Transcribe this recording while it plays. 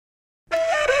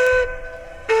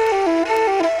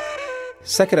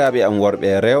Sakiraaɓe am worɓe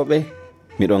e rewɓe,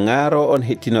 miɗo ŋaaro on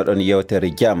hettinoɗon yewtere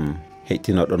jam,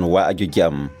 hettinoɗon wa'aju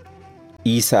jam.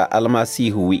 Isa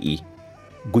almasihu wi'i,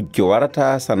 gujjo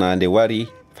warata sanande wari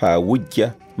fa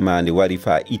wujja, mande wari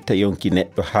fa itta yonki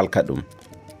neɗɗo halka ɗum.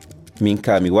 Min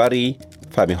ka mi wari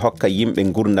fa mi hokka yimɓe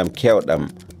gurdam kewɗam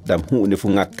dam hunde fu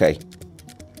ŋakkay.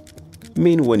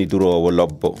 Min woni durowo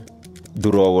lobbo.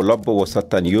 Durowo lobbo wo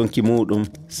sottan yonki muɗum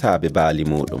saabe baali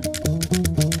muɗum.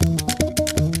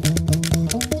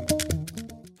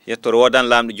 Yettor wodan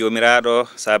lamɗo jomiraɗo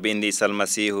saabe inde Isa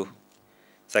almasihu.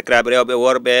 Sakiraɓe rewɓe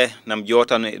worɓe nam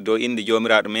jotan dow inde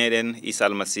jomiraɗo meɗen Isa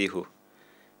almasihu.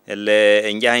 Elle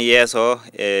en jahan yeeso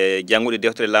e jangude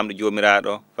deftere lamɗo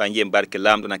jomiraɗo fa jiem barke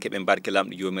lamɗo na keɓen barke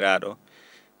lamɗo jomiraɗo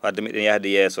wadde miɗen yahde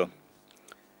yeeso.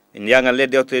 En jangan le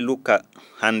deftere Lukka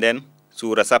handen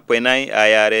suura 14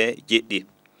 ayare 7.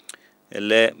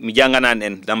 Elle mi janganan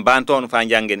en dam banton fa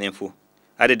jangen en fu.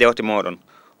 Ade defte moɗon.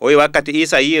 O wi wakkati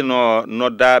Isa yino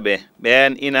noddaɓe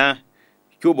ɓen ina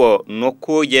cuɓo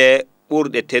nokkuje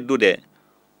ɓurɗe teddude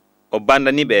o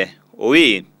bandaniɓe o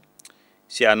wi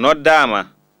si a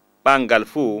noddama ɓangal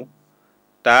fuu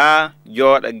ta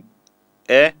jooɗa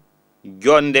e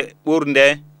jonde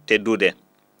ɓurde teddude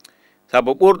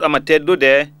sabu ɓurɗoma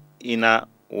teddude ina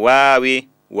waawi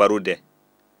warude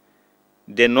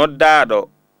de noddaɗo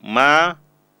ma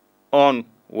on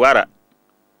wara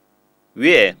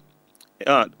wi'e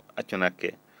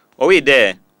accunakke o wi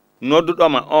de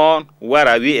nodduɗoma on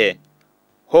wara wi'e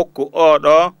hokku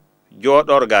oɗo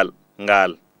joɗorgal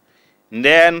ngal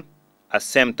nden a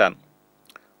semtan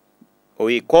o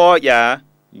wi koƴa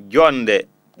jonde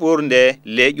ɓurde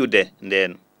leƴude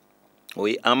nden o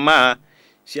wi amma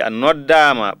si a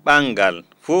noddama ɓangal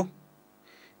fu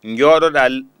joɗoɗa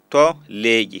to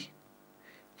leƴi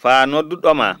fa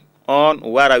nodduɗoma on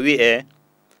wara wi'e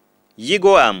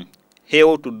yigo am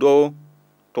hewtu dow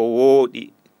to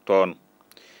woɗi ton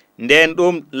nden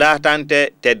ɗum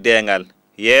latante teddengal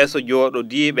yeeso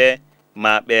joɗodiɓe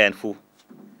ma ɓen fu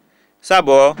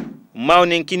sabo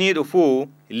mawninkiniɗo fu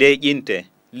leƴinte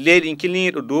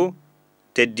leƴinkiniɗo du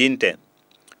teddinte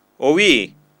o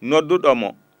wi nodduɗo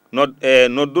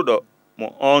mo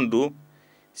on du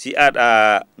si aɗa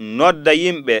nodda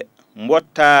yimɓe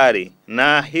mbottari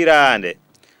na hirande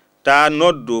ta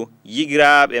noddu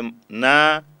yigiraɓe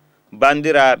na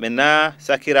bandiraɓe na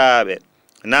sakiraɓe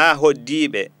na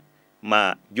hoddiɓe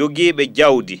ma jogiɓe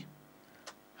jawdi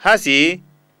hasi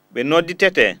ɓe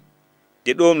nodditete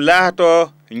de ɗum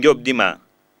laato jobdima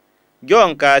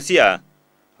jonka si'a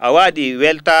a waɗi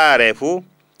weltare fu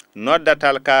nodda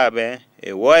talkaɓe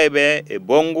e woyɓe e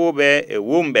bonguɓe e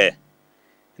wumɓe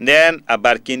nden a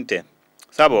barkinte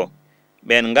sabo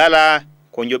ɓen ngala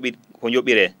ko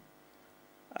joɓire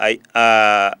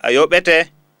a yoɓete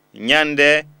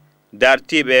ñande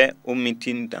dartiɓe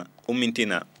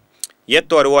ummintina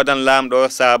yettore wodan lamɗo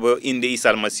saabu inde Isa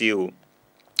almasihu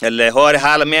elle hoore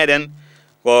haala meɗen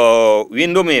ko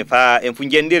windumi fa en fu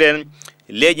jendiren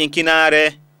leƴin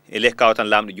kinare e ley kawtan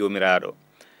lamɗo jomiraɗo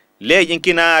leƴin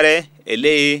kinare e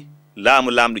ley laamu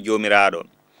lamɗo jomiraɗo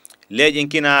leƴin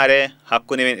kinare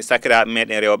hakkunde men e sakiraɓe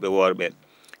meɗen rewɓe worɓe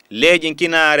leƴin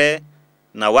kinare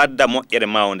na wadda moƴƴere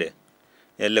mawde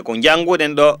elle ko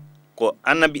janguden ɗo ko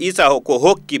annabi Isa ko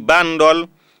hokki bandol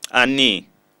anni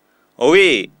o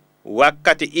wi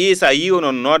wakkati Isa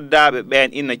yiwno noddaɓe ɓen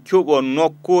ina cuɓo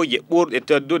nokkuje ɓurɗe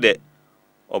teddude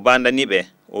o bandaniɓe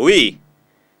o wi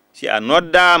si a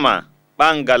noddama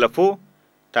ɓangal fu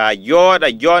ta jooɗa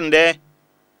jonde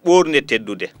ɓurde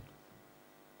teddude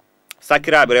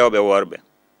sakiraɓe rewɓe worɓe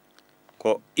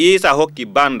ko Isa hokki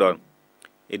bandol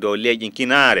e dow leƴin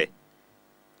kinare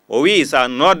o wi sa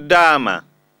noddama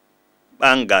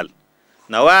ɓangal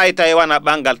na wawi tawi wana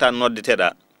ɓangal tan noddeteɗa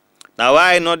na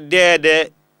wawi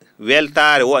noddede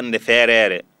weltare wonde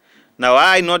feerere na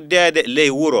wawi noddede ley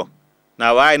wuro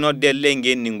na wawi noddede ley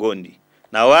genni gondi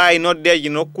na wawi noddeji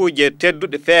nokkuje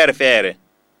tedduɗe feere feere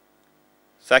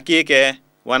sakike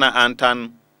wana an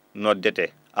tan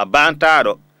noddete a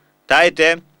bantaɗo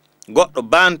tayte goɗɗo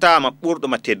bantama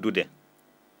ɓurɗoma teddude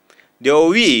de o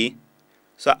wi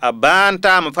so a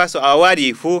bantama fa so a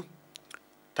wari fu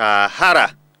ta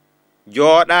hara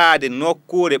jooɗade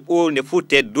nokkure ɓurde fu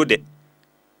teddude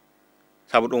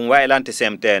sabu ɗum waylante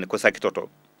semtene ko sakitoto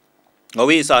o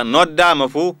wi so a noddama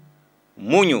fu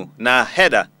muñu na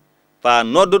heɗa fa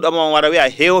nodduɗo mon wara wi'a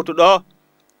hewtuɗo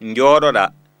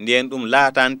jooɗoɗa nden ɗum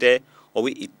latante o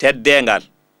wi teddengal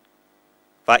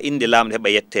fa inde lamɗo heɓa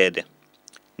yettede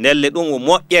ndelle ɗum o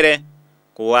moƴƴere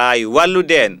ko wawi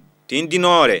wallude en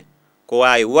tindinore ko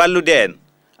wawi wallude en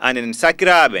anen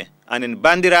sakiraɓe anen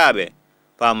bandiraɓe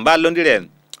fa ballodiren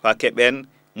fa keɓen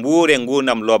mbuure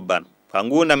ngurdam lobban fa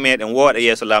ngunda meɗen wooɗa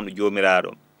yeeso lamɗo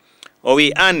jomiraɗo. O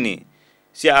wi anni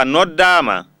si a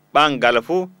noddama ɓangal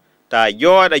fu ta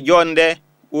jooɗa jonde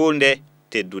ɓurde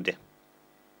teddude.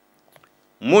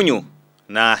 Muñu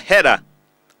na heɗa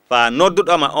fa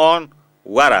nodduɗoma on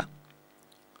wara.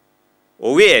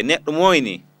 O wi'e neɗɗo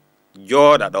moyni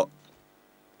jooɗa ɗo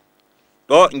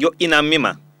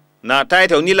joƴƴinammima na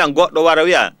tawte o nilan goɗɗo wara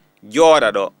wi'a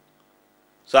jooɗa ɗo.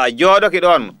 So a jooɗoki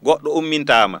ɗon goɗɗo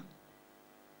ummintama.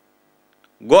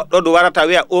 Goɗɗo du warata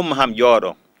wi'a ham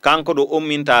jooɗo. Kanko du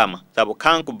ummintama sabu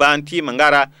kanko bantima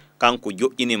ngara kanko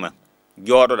joƴƴinima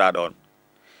jooɗoɗa ɗon.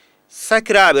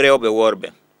 Sakiraaɓe rewɓe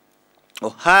worɓe, o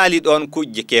haali ɗon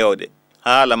kujje kewɗe,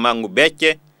 haala mangu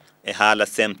becce e haala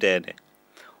semtede.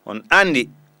 On andi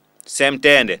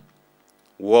semtede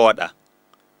wooɗa,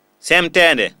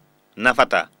 semtede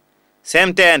nafata,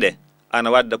 semtede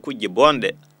ana wadda kujje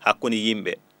bonde hakkunde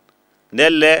yimɓe.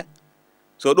 Ndelle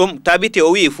so ɗum tabiti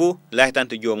o wi fu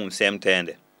laytante jomum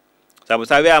semtede. Sabu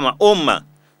sa wiyama umma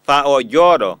fa o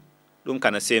jooɗo ɗum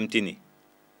kana semtini.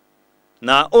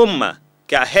 Na umma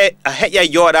ke a heƴa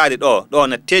jooɗade ɗo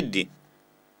na teddi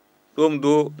ɗum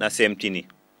du na semtini.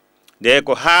 De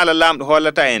ko haala lamɗo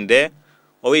hollata en de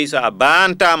o wi so a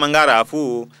bantama ngara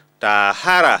fu ta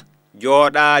hara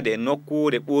jooɗade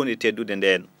nokkure ɓurde teddude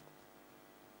nden.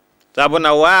 Sabu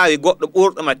na wawi goɗɗo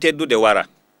ɓurɗoma teddude wara.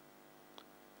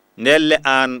 Ndelle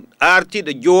an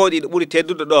artiɗo jooɗiɗo ɓuri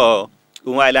teddude ɗo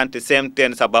ɗum waylante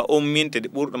semten saba umminte de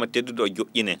ɓurɗoma teddude o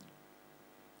joƴƴine.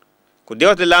 Ko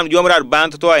dewte lamɗo jomiraɗo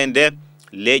bantoto en de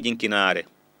leƴƴinkinare.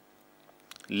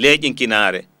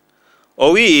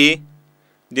 O wi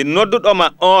nde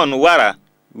nodduɗoma on wara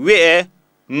wi'e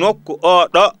nokku o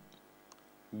ɗo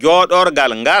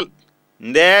jooɗorgal ngal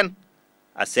nden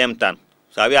a semtan.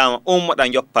 Sa wiyama ummoɗa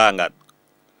joppangal.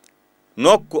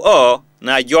 Nokku o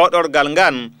na jooɗorgal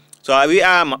ngan so a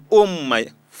wi'ama umma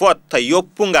fotta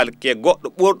yoppungal ke goɗɗo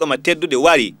ɓurɗoma teddude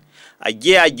wari a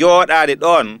jeeya jooɗade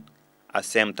ɗon a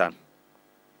semtan.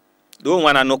 Ɗum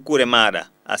wana nokkure maɗa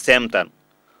a semtan.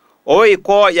 O wi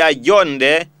koƴa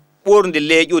jonde ɓurde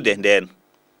leƴude nden.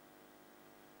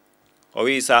 O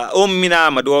wi sa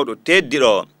umminama dow ɗo teddi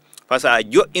ɗo fa sa a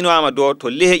joƴƴinama dow to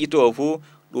leƴi to fu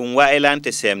ɗum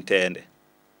waylante semtede.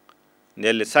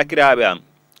 Ndelle sakiraɓe am,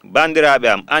 bandiraɓe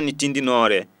am, anni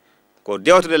tindinore ko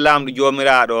dewtude lamɗo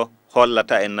jomiraɗo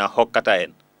hollata en na hokkata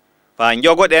en. Fa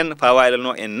jogoɗen fa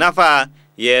waylano en nafa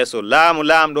yeeso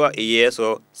lamɗo e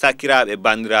yeeso sakiraɓe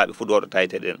bandiraɓe fu ɗo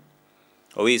tayteɗen.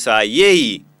 O wi sa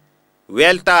yehi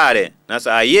weltare na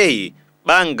sa yehi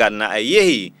ɓangal na a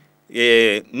yehi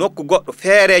nokku goɗɗo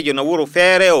feerejo no wuro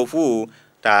feerewo fu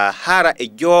ta hara e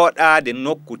jooɗade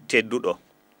nokku tedduɗo.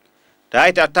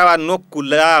 Tayta tawa nokku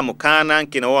laamu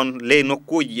kananke no won ley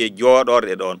nokkuji e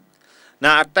jooɗorde ɗon.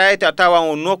 Na a tayta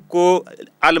tawa nokku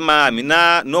almami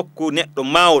na nokku neɗɗo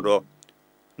mawɗo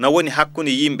na woni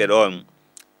hakkunde yimɓe ɗon.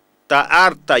 Ta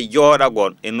arta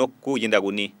jooɗagol e nokkuji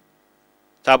ndagu ni.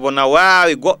 Sabu na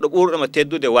wawi goɗɗo ɓurɗoma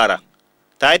teddude wara.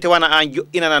 Tayte wana an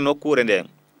joƴƴinana nokkure nden.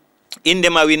 Inde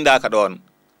ma windaka ɗon.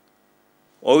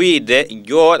 O wi de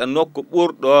jooɗa nokku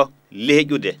ɓurɗo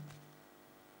leƴude.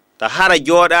 Ta hara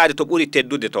jooɗade to ɓuri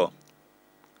teddude to.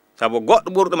 Sabu goɗɗo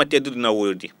ɓurɗoma teddude na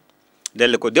wurdi.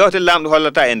 Delle ko dewte lamɗo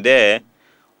hollata en de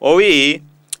o wi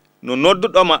no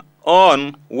nodduɗoma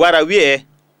on wara wi'e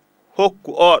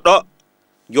hokku o ɗo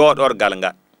jooɗorgal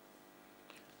ngal.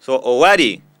 So o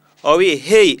wari o wi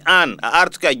hey an a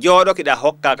artuka jooɗoke ɗa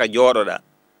hokkaka jooɗoɗa.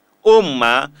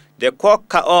 Umma de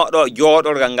kokka o ɗo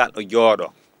jooɗorgal ngal o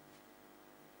jooɗo.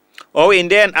 O wi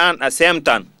nden an a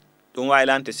semtan. Ɗum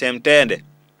waylante semtende.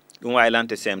 Ɗum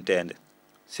waylante semtende.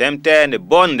 Semtende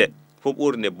bonde fu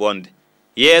ɓurde bonde.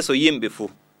 Yeeso yimɓe fu.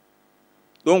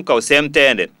 Ɗum kaw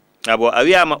semtende. Abo a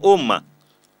wiyama umma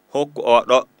hokku o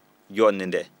ɗo jonde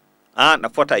nde. An a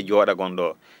fota e jooɗagon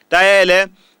ɗo. Tayele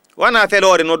wana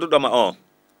felore nodduɗoma o.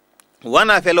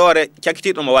 Wana felore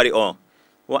cakitiɗoma wari o.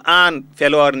 Wo an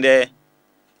felore nde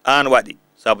an waɗi.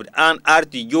 Sabu an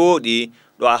arti jooɗi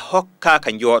ɗo a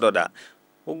hokkaka jooɗoɗa.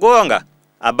 Gonga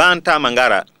a bantama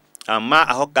ngara amma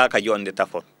a hokkaka jonde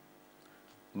tafon.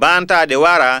 Bantade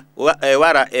wara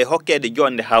e hokkede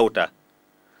jonde hawta.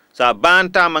 Sa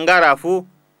bantama ngara fu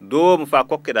doom fa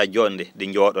kokkeɗa jonde de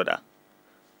jooɗoɗa.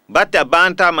 Batte a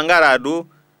bantama ngara du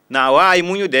na wawi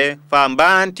muñude fa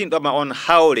bantinɗoma on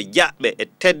hawre jaɓɓe e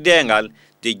teddengal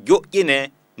de joƴƴine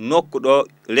nokku ɗo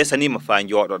lesanima fa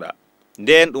jooɗoɗa.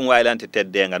 Nden ɗum waylante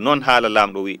teddengal non haala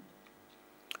lamɗo wi.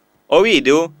 O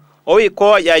wi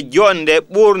koƴa jonde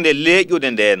ɓurde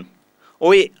leƴude nden. O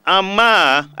wi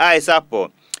amma ay sappo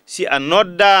si a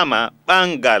noddama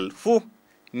ɓangal fu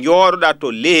jooɗoɗa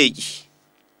to leeƴi.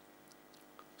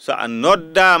 So a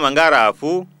noddama ngara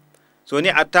fu so ni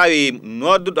a tawi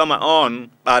nodduɗoma on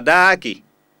ɓadaaki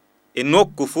e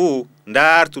nokku fuu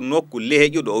ndartu nokku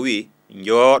leeƴuɗo o wi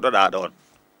jooɗoɗa ɗon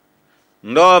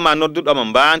ndoma nodduɗoma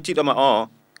mbantiɗoma o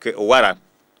ke o warat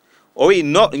o wi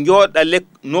jooɗɗa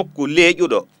nokku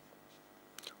leeƴuɗo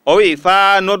o wi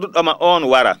faa nodduɗoma on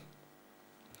wara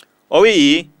o wi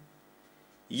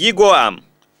yigo am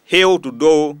hewtu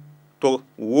dow to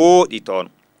wooɗi toon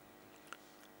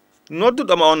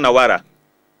nodduɗoma on na wara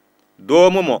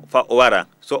doomumo fa o wara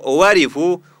so o wari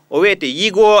fuu o wiyete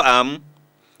yigo am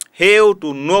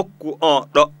hewtu nokku on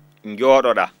ɗo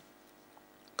jooɗoɗa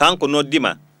kanko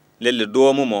noddima lelle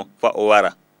doomumo fa o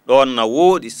wara ɗon na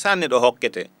wooɗi sanne ɗo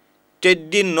hokkete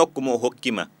teddin nokku mo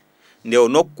hokkima nde o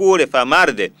nokkure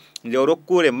famarde nde o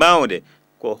nokkure mawde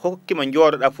ko hokkima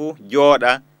jooɗoɗa fuu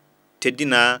jooɗa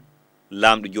teddina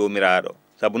lamɗo jomiraɗo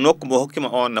sabu nokku mo hokkima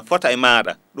on na fota e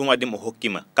maɗa ɗum waddi mo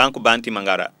hokkima kanko bantima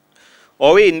ngara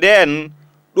o wi nden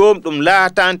ɗum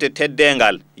laatante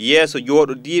teddengal yeeso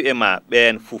jooɗodiɓe ma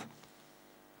ɓen fuu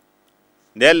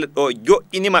ndel ɗo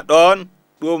joƴƴinima ɗon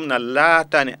ɗum na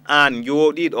laatane an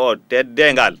jooɗiɗo o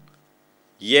teddengal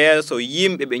yeeso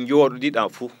yimɓe ɓe jooɗodiɗa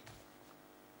fuu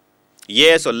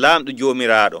yeeso lamɗo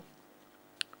jomiraɗo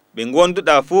ɓe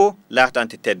gonduɗa fuu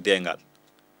laatante teddengal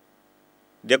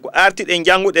de ko artiɗen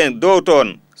janguɗen dow toon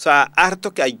so a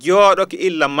artoke a jooɗoke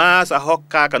illa maasa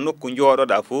hokkaka nokku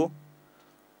jooɗoɗa fuu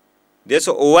de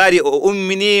so o wari o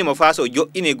umminimo faa so o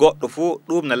joƴƴini goɗɗo fuu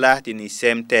ɗum na laatini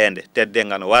semtende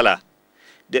teddengal no wala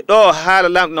de ɗo haala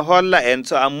lamɗo no holla en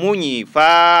so a muñi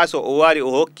faa so o wari o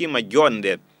hokkima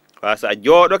jonde faa so a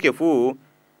jooɗoke fuu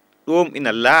ɗum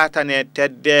ina laatane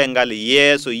teddengal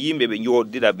yeeso yimɓe ɓe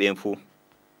jooɗiɗa ɓen fuu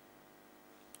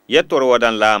yettoro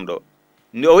wodan lamɗo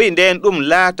nde o wi nden ɗum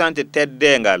laatante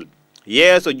teddengal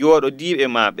yeeso jooɗodiɓe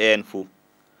ma ɓen fuu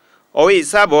o wi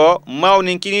sabo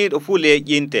mawninkiniɗo fuu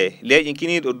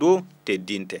leƴƴinkiniɗo du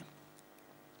teddinte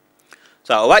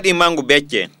so o waɗi mangu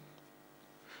becce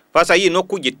fa so yi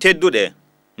nokkuje tedduɗe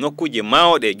nokkuje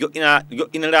mawɗe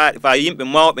joƴƴiniraɗe fa yimɓe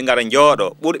mawɓe ngara jooɗo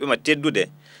ɓurɓe ma teddude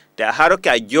te a haroke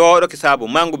a jooɗoke saabu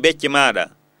mangu becce maɗa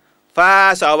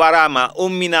faa so a warama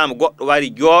umminama goɗɗo wari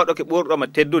jooɗoke ɓurɗoma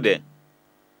teddude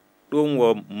ɗum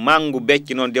wo mangu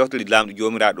becce noon dewtori lamɗo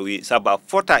jomiraɗo wi saabu a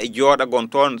fota e jooɗagon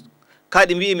toon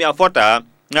kadi mbimi a fota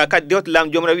kadi dewtori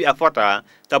lamɗo jomiraɗo wi a fota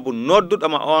saabu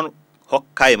nodduɗoma on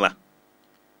hokkayma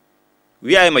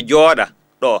wiyayma jooɗa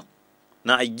ɗo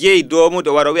na a jeeyi doomude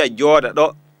wara wiya jooɗa ɗo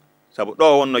saabu ɗo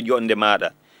wonno jonde maɗa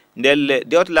ndelle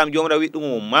dewtori lamɗo jomiraɗo wi ɗum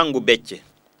wo mangu becce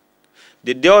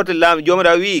de dewtori lamɗo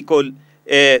jomiraɗo wi ko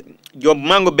joom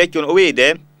mangu becce on o wi de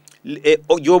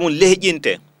jomum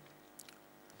lehƴinte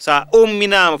sa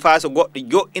umminama faa so goɗɗo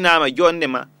joƴƴinama jonde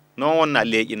ma non wonna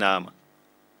leƴƴinama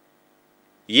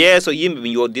yeeso yimɓe ɓe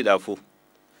joddiɗa fuu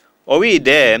o wi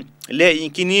de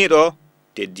leƴƴinkiniɗo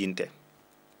teddinte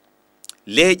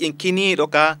leƴƴinkiniɗo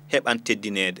ka heɓan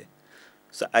teddinede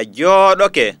so a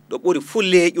jooɗoke ɗo ɓuri fuu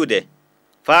leƴƴude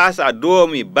faa so a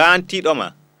doomi bantiɗoma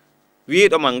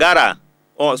wiɗoma ngara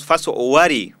o faso o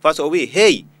wari faso o wi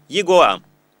hey yigo am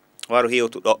waro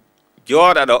hewtu ɗo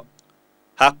jooɗa ɗo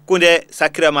hakkunde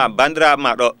sakirama bandiraɓe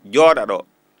ma ɗo jooɗa ɗo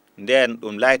nden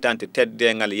ɗum laytante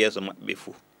teddengal yeeso maɓɓe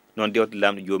fuu non dewti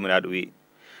lamɗo jomiraɗo wi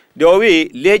de o wi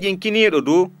leƴƴinkiniɗo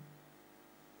du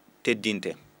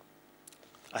teddinte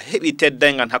a heɓi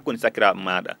teddengal hakkunde sakiraɓe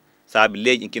maɗa saabi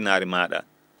leƴƴinkinare maɗa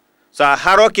so a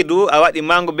haroke du a waɗi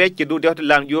mangu becce du dewti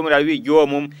lamɗo jomiraɗo wi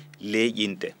jomum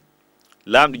leƴƴinte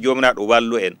lamɗo jomiraɗo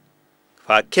wallu en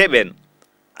fa keɓen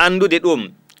andude ɗum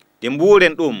de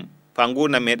mburen ɗum fa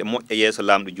gurdam meɗen moƴƴa yeeso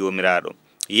lamɗo jomiraɗo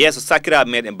yeeso sakiraɓe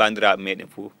meɗen bandiraɓe meɗen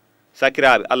fuu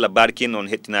sakiraɓe Allah barkin on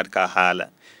hettinade ka haala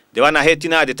de wana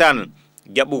hettinade tan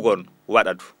jaɓugol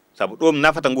waɗatu sabu ɗum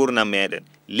nafata gurdam meɗen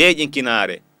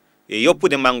leƴƴinkinare e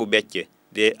yoppude mangu becce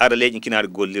de ara leƴƴinkinare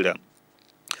golliran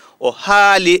o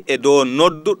haali e dow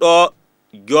nodduɗo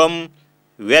joom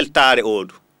weltare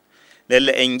odu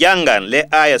lelle en jangan le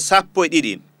aya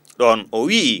 12 ɗon o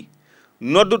wii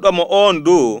nodduɗomo on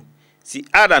du si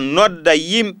aɗa nodda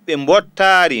yimɓe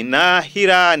mbottari na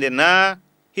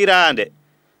hirande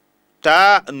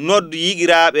ta noddu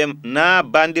yigiraɓe na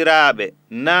bandiraɓe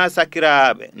na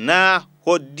sakiraɓe na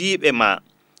hoddiɓe ma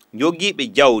jogiɓe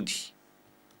jawdi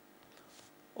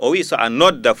o wi so a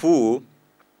nodda fuu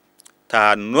ta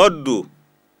noddu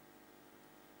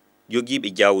jogiɓe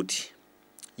jawdi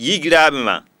yigiraɓe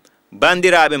ma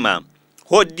bandiraɓe ma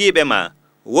hoddiɓe ma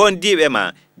wondiɓe ma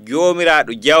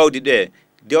jomiraɗo jawdi ɗe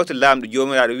dewto lamɗo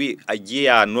jomiraɗo wi a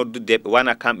jeeya noddude ɓe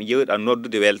wana kamɓe jewɗa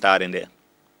noddude weltare nde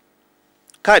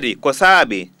kadi ko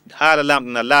saabi haala lamɗo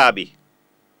na laaɓi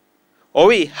o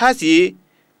wi hasi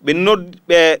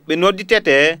ɓe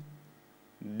nodditete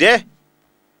de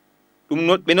ɗum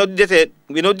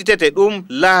ɓe nodditete ɗum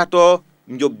laato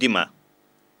jobdima.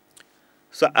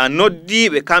 So a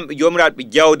noddiɓe kamɓe jomiraɗo ɓe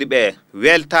jawdi ɓe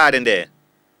weltare nde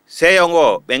seyo ngo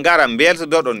ɓe ngara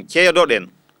beltodoɗon ceedoɗen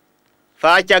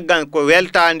faa caggan ko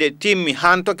weltare nde timmi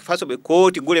hantoke faso ɓe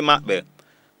kooti gure maɓɓe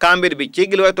kamɓe ɓe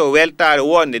cigiloyto weltare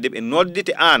wonde nde ɓe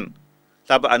noddite an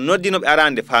sabu a noddinoɓe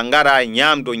arande fa ngara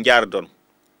ñamdo jardon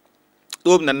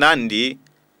ɗum na nandi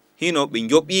hino ɓe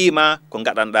joɓima ko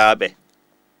gaɗanɗaɓe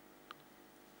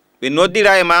ɓe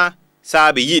noddira e ma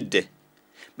saabe yidde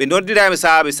ɓe noddira e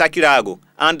saabe sakirago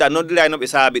anda noddira no ɓe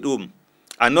saabe ɗum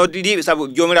a noddiriɓe sabu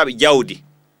jomiraɓe jawdi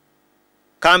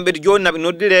kamɓe joni naɓe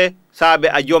noddire saabe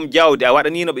a joom jawdi a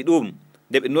waɗaninoɓe ɗum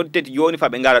nde ɓe nodditete joni fa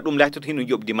ɓe ngara ɗum laytoto hino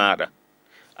joɓdi maɗa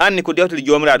anni ko dewtede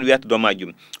jomiraɗo wiyata do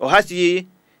majjum o hasi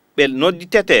ɓe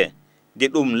nodditete de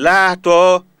ɗum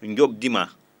laato joɓdima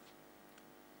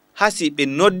hasi ɓe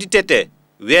nodditete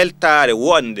weltare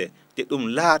wonde de ɗum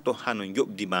laato hano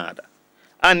joɓdi maɗa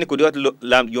anni ko dewte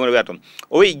lamɗo jomiraɗo wiyata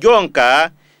o wi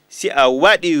jonka si a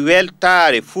waɗi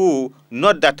weltare fuu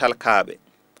nodda talkaɓe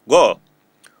goo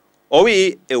o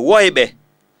wi e woyɓe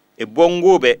e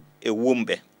bonguɓe e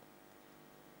wumɓe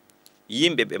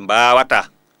yimɓe ɓe mbawata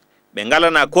ɓe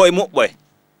ngalana koye muɓɓoy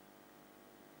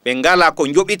ɓe ngala ko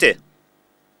joɓite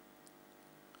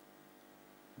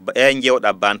ɓen jewɗa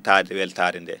bantade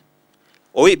weltare nde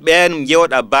o wi ɓen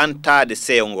jewɗa bantade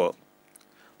seyo ngo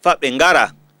fa ɓe ngara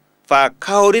fa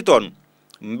kawriton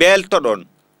beltoɗon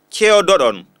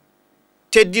cewdoɗon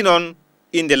teddinon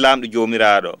inde lamɗo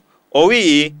jomiraɗo o wi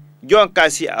jonka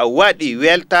si a waɗi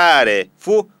weltare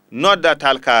fuu nodda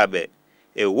talkaɓe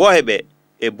e woyɓe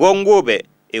e bonguɓe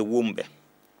e wumɓe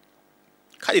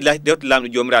kadi dewte lamɗo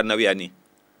jomiraɗo na wiya ni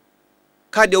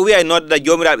kadi o wiya nodda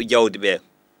jomiraɓe jawdi ɓe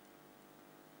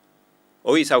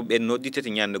o wi sabu ɓen nodditete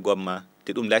ñande gomma te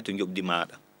ɗum layto joɓdi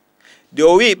maɗa de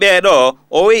o wi ɓeɗo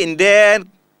o wi nden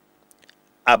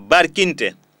a barkinte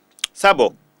sabo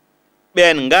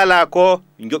ɓen ngala ko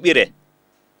joɓire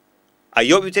a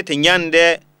yoɓitete ñande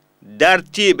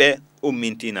dartiɓe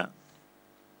ummintina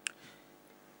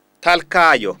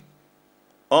talkajo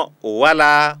o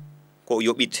wala ko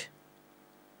yoɓite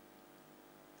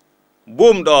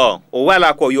bumɗo o wala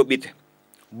ko yoɓite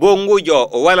bongujo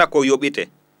o wala ko yoɓite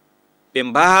ɓe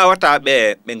mbawata ɓe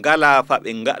ngala fa ɓe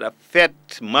ngaɗa fet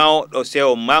mawɗo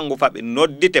sewo mangu fa ɓe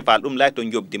noddite fa ɗum layto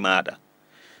joɓdi maɗa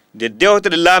de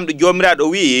dewtere lamɗo jomiraɗo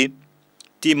wi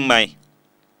timmay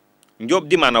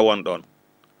joɓdima na won ɗon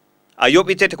a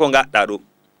yoɓitete ko gaɗɗa ɗum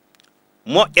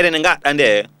moƴƴere nde gaɗɗa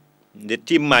nde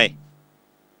timmay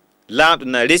lamɗo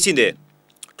na resi nde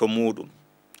to muɗum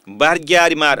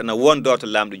barjari maɗa na wondo to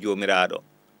lamɗo jomiraɗo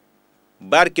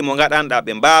barki mo gaɗanɗa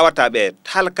ɓe mbawata ɓe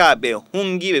talkaɓe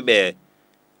hungiɓe ɓe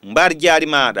barjari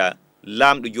maɗa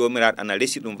lamɗo jomiraɗo ana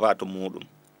resi ɗum fa to muɗum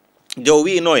de o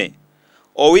wi noye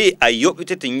o wi a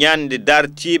yoɓitete ñande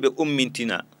dartiɓe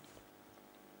ummintina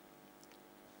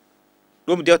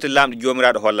ɗum dewte lamɗo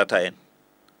jomiraɗo hollata en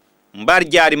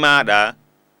barjari maɗa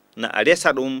na a resa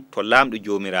ɗum to lamɗo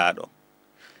jomiraɗo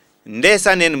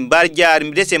ndesanen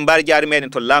ndesen barjari meɗen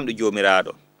to lamɗo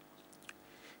jomiraɗo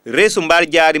resu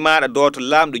barjari maɗa do to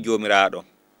lamɗo jomiraɗo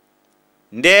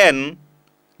nden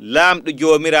lamɗo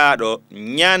jomiraɗo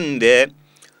ñande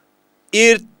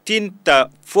irtinta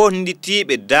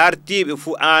fonditiɓe dartiɓe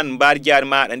fu an barjari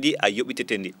maɗa ndi a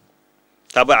yoɓitete ndi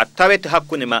sabu a tawete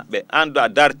hakkunde maɓɓe an do a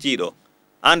dartiɗo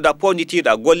an do a fonditiɗo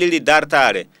a golliri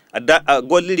dartare a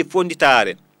golliri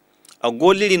fonditare a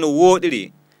golliri no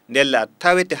woɗiri ndella a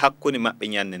tawete hakkunde maɓɓe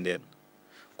ñande nden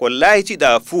ko laytiɗa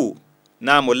fuu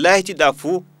na mo laytiɗa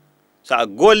fuu so a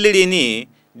golliri ni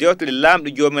dewtere lamɗo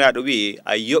jomiraɗo wi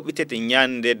a yoɓitete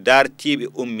ñande dartiɓe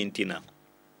ummintina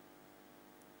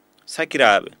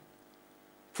sakiraɓe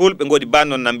fulɓe godi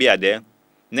bannon na mbiya de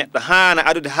neɗɗo hana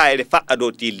adude hayre fa'a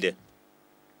dow tilde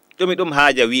ɗumi ɗum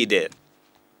haaja wiide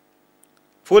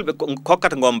fulɓe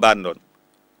kokkata gon bannon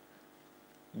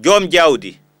joom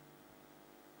jawdi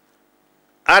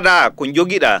ada ko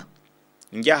jogiɗa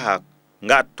jaha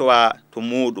ngattowa to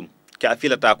muɗum ke a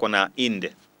filata kona inde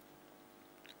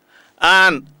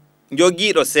an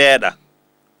jogiɗo seeɗa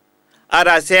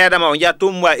ada seeɗa ma o jaa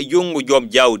tumwa e jungo joom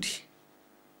jawdi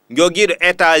jogiɗo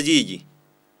étage ji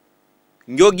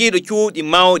jogiɗo cuuɗi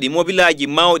mawɗi mobilaji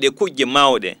mawɗe kujje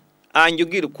mawɗe an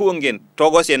jogiɗo kungen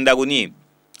togose ndaguni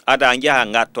ada jaha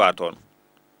ngattowa toon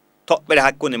toɓɓere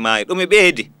hakkunde maayi ɗum e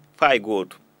ɓeydi fay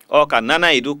gooto o ka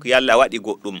nanay du yalla waɗi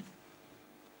goɗɗum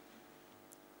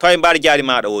toye mbar jaari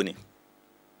maɗa woni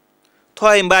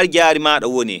toye mbar jaari maɗa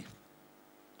woni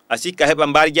a sikka heɓa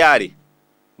mbar jaari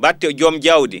batte o joom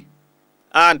jawdi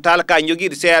an talka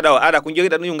jogiɗo seeɗa o aɗa ko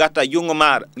jogiɗa ɗum gatta jungo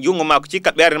ma ko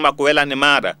cikka ɓerde makko welande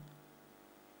maɗa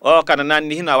o kana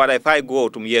nanni hina waɗa fay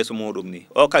gootum yeeso muɗum ni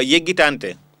o ka yeggitante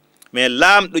mais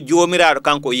laamɗo joomiraaɗo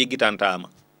kanko o yeggitantama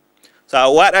so a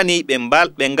waɗani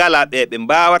ɓe ngala ɓe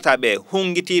mbawata ɓe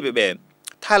hungitiɓe ɓe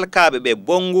talkaɓe ɓe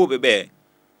bonguɓe ɓe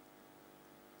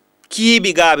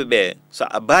kiiɓigaɓe ɓe so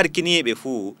a barkiniɓe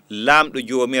fuu laamɗo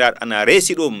joomiraaɗo ana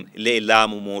resi ɗum ley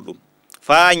laamu muɗum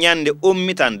faa ñande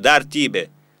ummitan dartiɓe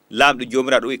laamɗo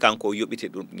joomiraaɗo wi kanko o yoɓite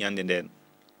ɗum ñande nden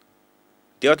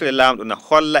dewtere laamɗo na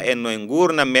holla en noye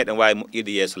gurnam meɗen wawi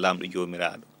moƴƴirde yeeso laamɗo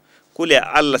joomiraaɗo kule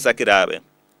Allah sakiraɓe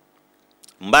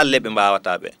mballe ɓe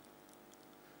mbawata ɓe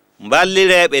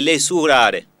ballireɓe ley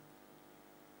suurare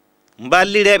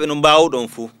ballireɓe no mbawɗon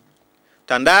fuu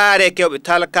ta ndaare kewɓe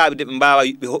talkaɓe de ɓe mbawa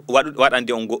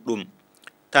waɗande on goɗɗum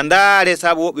ta ndaare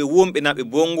sabu woɓɓe wumɓe naɓe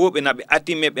bonguɓe naɓe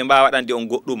atimme ɓe mbawa waɗande on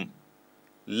goɗɗum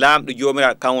laamɗo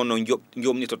joomiraaɗo kan wonno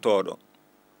jomnitotoɗo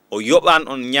o yoɓan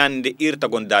on ñande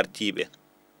irtagon dartiɓe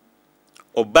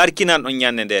o barkinan on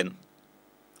ñande nden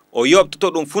o yoɓtoto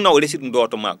ɗum funa o resi ɗum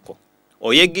doto makko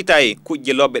o yeggitay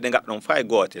kujje lobbe ɗe gaɗɗon fay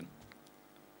gooten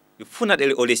funa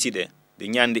ɗe o reside de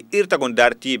ñande irtagon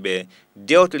dartiɓe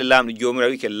dewtere laamɗo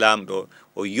joomiraaɗo wike laamɗo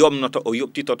o yomnoto o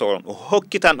yoɓtitoto on o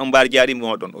hokkitan on mbar jaari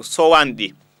moɗon o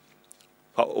sowanɗi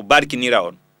o barkinira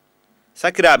on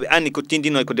sakiraɓe anni ko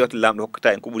tindinoy ko dewtere laamɗo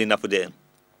hokkata en ko ɓuri nafude en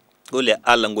kule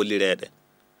Allah gollireɗe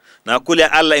na kule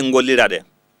Allah en gollirade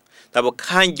sabu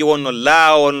kanji wonno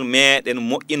laawol meɗen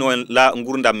moƴƴino la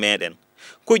gurdam meɗen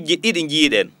kujji ɗiɗi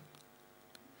jiiɗen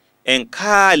en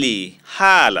kaali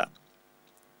haala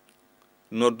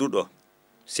nodduɗo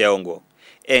sewngo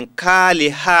en kaali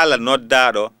haala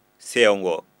noddaɗo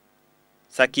sewngo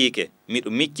sakike miɗo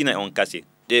miccina on kasi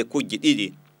ɗe kujji ɗiɗi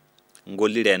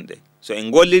gollirenɗe so en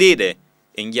golliriɗe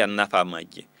en jiyan nafa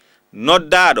majje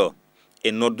noddaɗo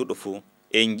e nodduɗo fuu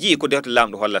en jii ko dewte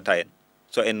laamɗo hollata en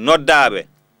so en noddaɓe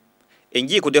en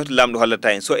jii ko dewte laamɗo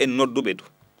hollata en so en nodduɓe du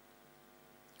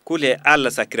kule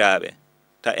Allah sakiraɓe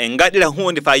ta en gaɗira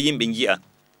hunde fa yimɓe jiya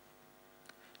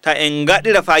ta en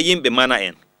gaɗira fa yimɓe mana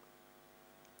en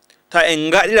ta en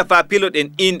gaɗira fa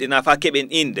piloɗen inde na fa keɓen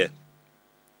inde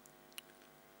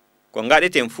ko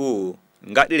gaɗeten fuu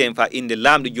gaɗiren fa inde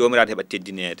laamɗo joomiraaɗo heɓa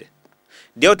teddinede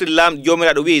dewtere laamɗo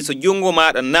joomiraaɗo wi so jungo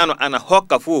maɗa nano ana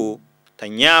hokka fuu ta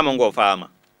ñaama ngo faama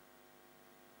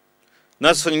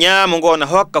na so ñaama ngo na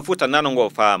hokka fuu ta nano ngo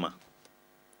faama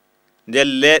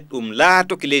ndelle ɗum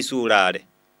laatoki ley suuraare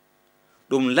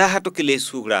ɗum laatoki ley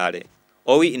suuraare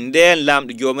o wi nden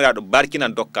laamɗo joomiraaɗo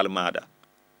barkinan dokkal maɗa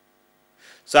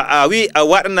so a wi a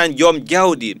waɗanan joom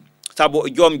jawdi sabu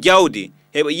joom jawdi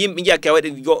heɓa yimɓe jiya ke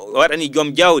waɗani joom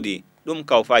jawdi ɗum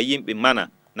kaw fa yimɓe mana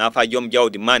na fa joom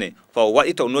jawdi mane fa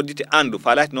waɗi taw noddite andu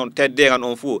fa lati noon teddegan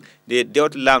on fuu de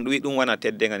dewte laamɗo wi ɗum wona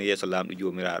teddegan yeeso laamɗo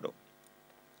joomiraaɗo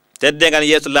teddegan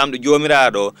yeeso laamɗo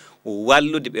joomiraaɗo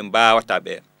wallude ɓe mbawata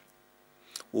ɓe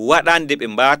waɗande ɓe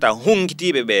mbawata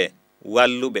hungitiɓe ɓe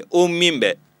walluɓe umminɓe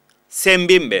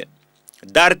sembinɓe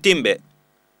dartimɓe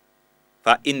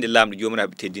fa inde laamɗo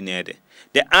joomiraaɗo teddinede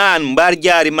de an mbar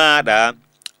jaari maɗa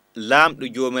laamɗo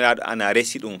joomiraaɗo ana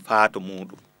resi ɗum faato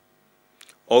muɗum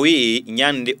o wi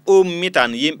ñande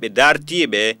ummitan yimɓe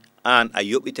dartiɓe an a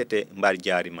yoɓitete mbar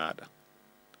jaari maɗa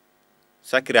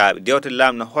sakiraɓe dewtere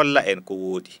laamɗo holla en ko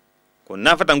woodi ko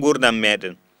nafata gurdam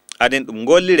meɗen aden ɗum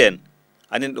golliren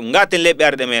aden ɗum gatten leɓɓe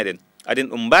arɗe meɗen aden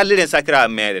ɗum balliren sakiraɓe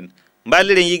meɗen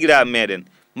balliren yigiraɓe meɗen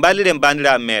balliren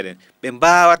bandiraɓe meɗen ɓe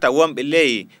mbawata wonɓe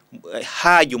ley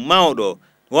haaju mawɗo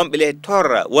wonɓe ley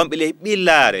torra wonɓe ley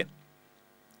ɓillare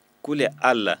kule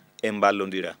Allah en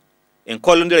ballodira en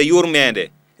kollodira yurmede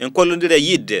en kollodira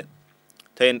yidde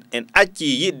ta en acci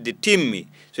yidde timmi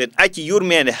so en acci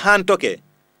yurmede hantoke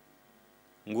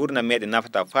gurna meɗen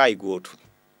nafata fayi goto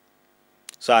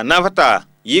so a nafata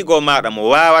yigo maɗa mo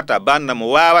wawata banda mo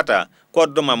wawata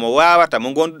koddoma mo wawata mo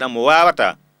gonduɗa mo wawata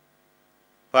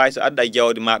fay so adda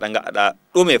jawdi maɗa gaɗa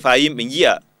ɗume fa yimɓe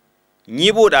jiya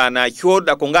ñiɓuɗa na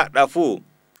coɗɗa ko gaɗɗa fuu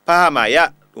paama ya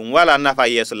ɗum wala nafa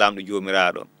yeeso laamɗo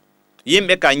joomiraaɗo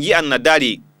yimɓe ka jiyan na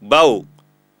dari baw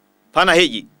fana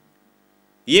heƴi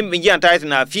yimɓe jiyan tawete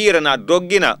na fiira na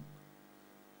doggina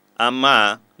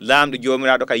amma laamɗo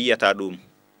joomiraaɗo ka yiyata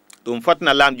ɗum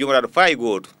fotna laamɗo joomiraaɗo fay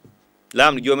gooto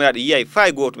laamɗo joomiraaɗo yiyay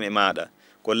fay gootum e maɗa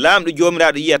ko laamɗo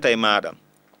joomiraaɗo yiyata e maɗa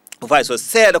o fay so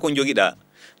seeɗa ko jogiɗa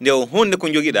nde hunde ko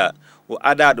jogiɗa o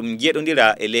ada ɗum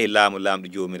jeɗodira e ley laamɗo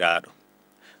joomiraaɗo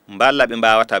mballa ɓe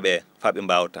mbawata ɓe fa ɓe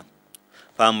mbawta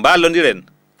fa mballodiren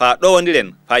fa ɗowodiren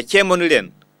fa cembodiren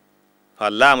fa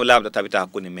laamɗo tabita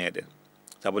hakkunde meɗen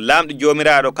sabu laamɗo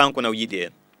joomiraaɗo kanko no yiɗi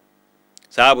en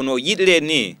sabu no yiɗire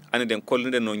ni anden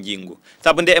kollunden no jingu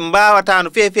sabu nde en mbawata no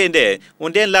fefe nde o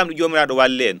nden laamɗo joomiraaɗo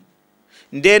walle en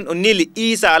nden o nili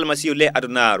Isa almasihu ley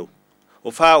adunaru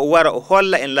o faa o wara o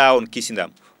holla en laawon kisindam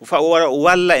o faa o wara o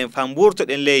walla en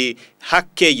famburtoɗen ley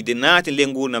hakkeji de naati le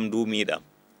ngurnam duumiɗam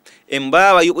en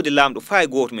mbawa yuɓude laamɗo faa e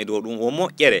gooto me dow ɗum o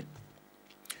moƴƴere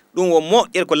ɗum o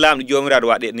moƴƴere ko laamɗo jomiraɗo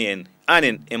waɗani en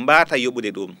anen en mbata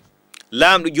yuɓude ɗum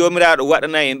laamɗo jomiraɗo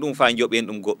waɗana en ɗum faa joɓen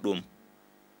ɗum goɗɗum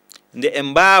nde en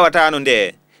mbawatano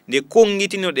nde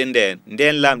kongitinoɗen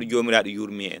nden laamɗo jomiraɗo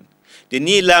yurmi en nde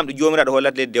ni laamɗo jomiraɗo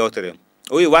hollata le dewtere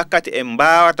o wi wakkati en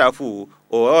mbawata fuu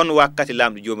on wakkati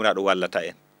laamɗo jomiraɗo wallata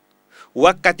en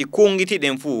wakkati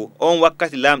kongitiɗen fuu on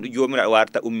wakkati laamɗo jomiraɗo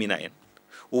warta ummina en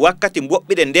wakkati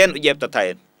boɓɓiɗen nden ɗo ƴeɓtata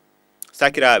en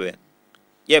sakiraɓe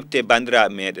ƴeɓte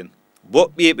bandiraɓe meɗen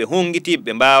boɓɓiɓe hongitiɓe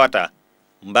ɓe mbawata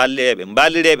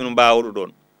ballireɓe no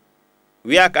mbawruɗon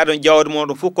wiyaka aɗon jawdi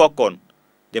moɗon fuu kokkon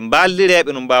de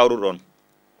ballireɓe no mbawruɗon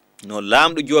no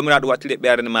laamɗo jomiraɗo wattire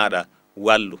ɓerde maɗa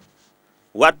wallu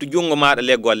wattu jungo maɗa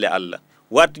le golle Allah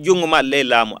wattu jungo maɗa le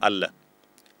laamu Allah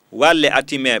walle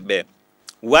atimeɓe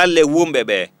walle wumɓe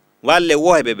ɓe walle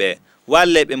wohɓe ɓe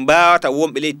walle ɓe mbawata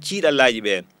wonɓe le ciiɗallaji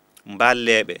ɓe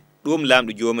balleɓe ɗum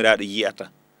laamɗo jomiraɗo yiyata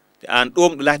te an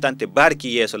ɗum ɗo lahtante barki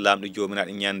yeeso laamɗo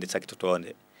jomiraɗo ñande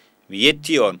sakitotonde mi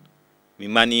yetti on mi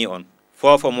mani on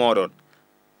fofo moɗon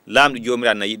laamɗo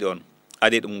jomiraɗo na yiɗi on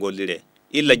ade ɗum gollire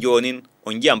illa jonin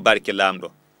on jiyam barke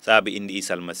laamɗo saabu indi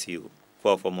Isa almasihu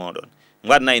fofo moɗon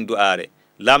waɗna en du'are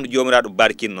laamɗo jomiraɗo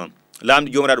barkin non laamɗo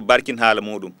jomiraɗo barkin haala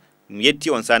muɗum mi yetti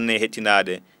on sanne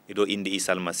hettinade e dow indi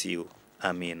Isa almasihu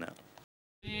amina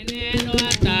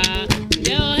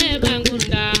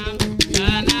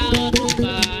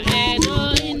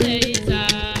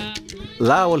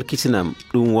laawol kisinam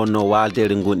ɗum wonno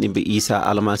waaldere gonɗinɓe Isa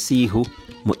almasihu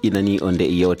moƴƴinani on nde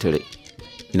e yewtere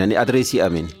inani adresse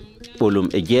amin ɓolum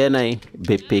e jeenayi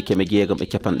beppe keme jeegom e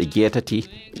capanɗe jeetati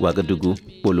Wagadugu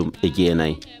ɓolum e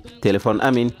jeenayi téléphone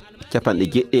amin capanɗe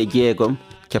jeɗɗi e jeegom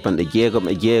capanɗe jeegom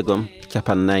e jeegom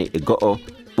capannayyi e go'o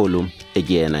ɓolum e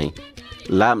jeenayi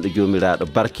laamɗo jomiraɗo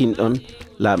barkinɗon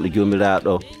laamɗo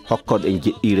jomiraɗo hokkoɗo en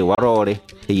jeɗɗire warore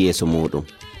e yeeso muɗum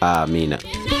amina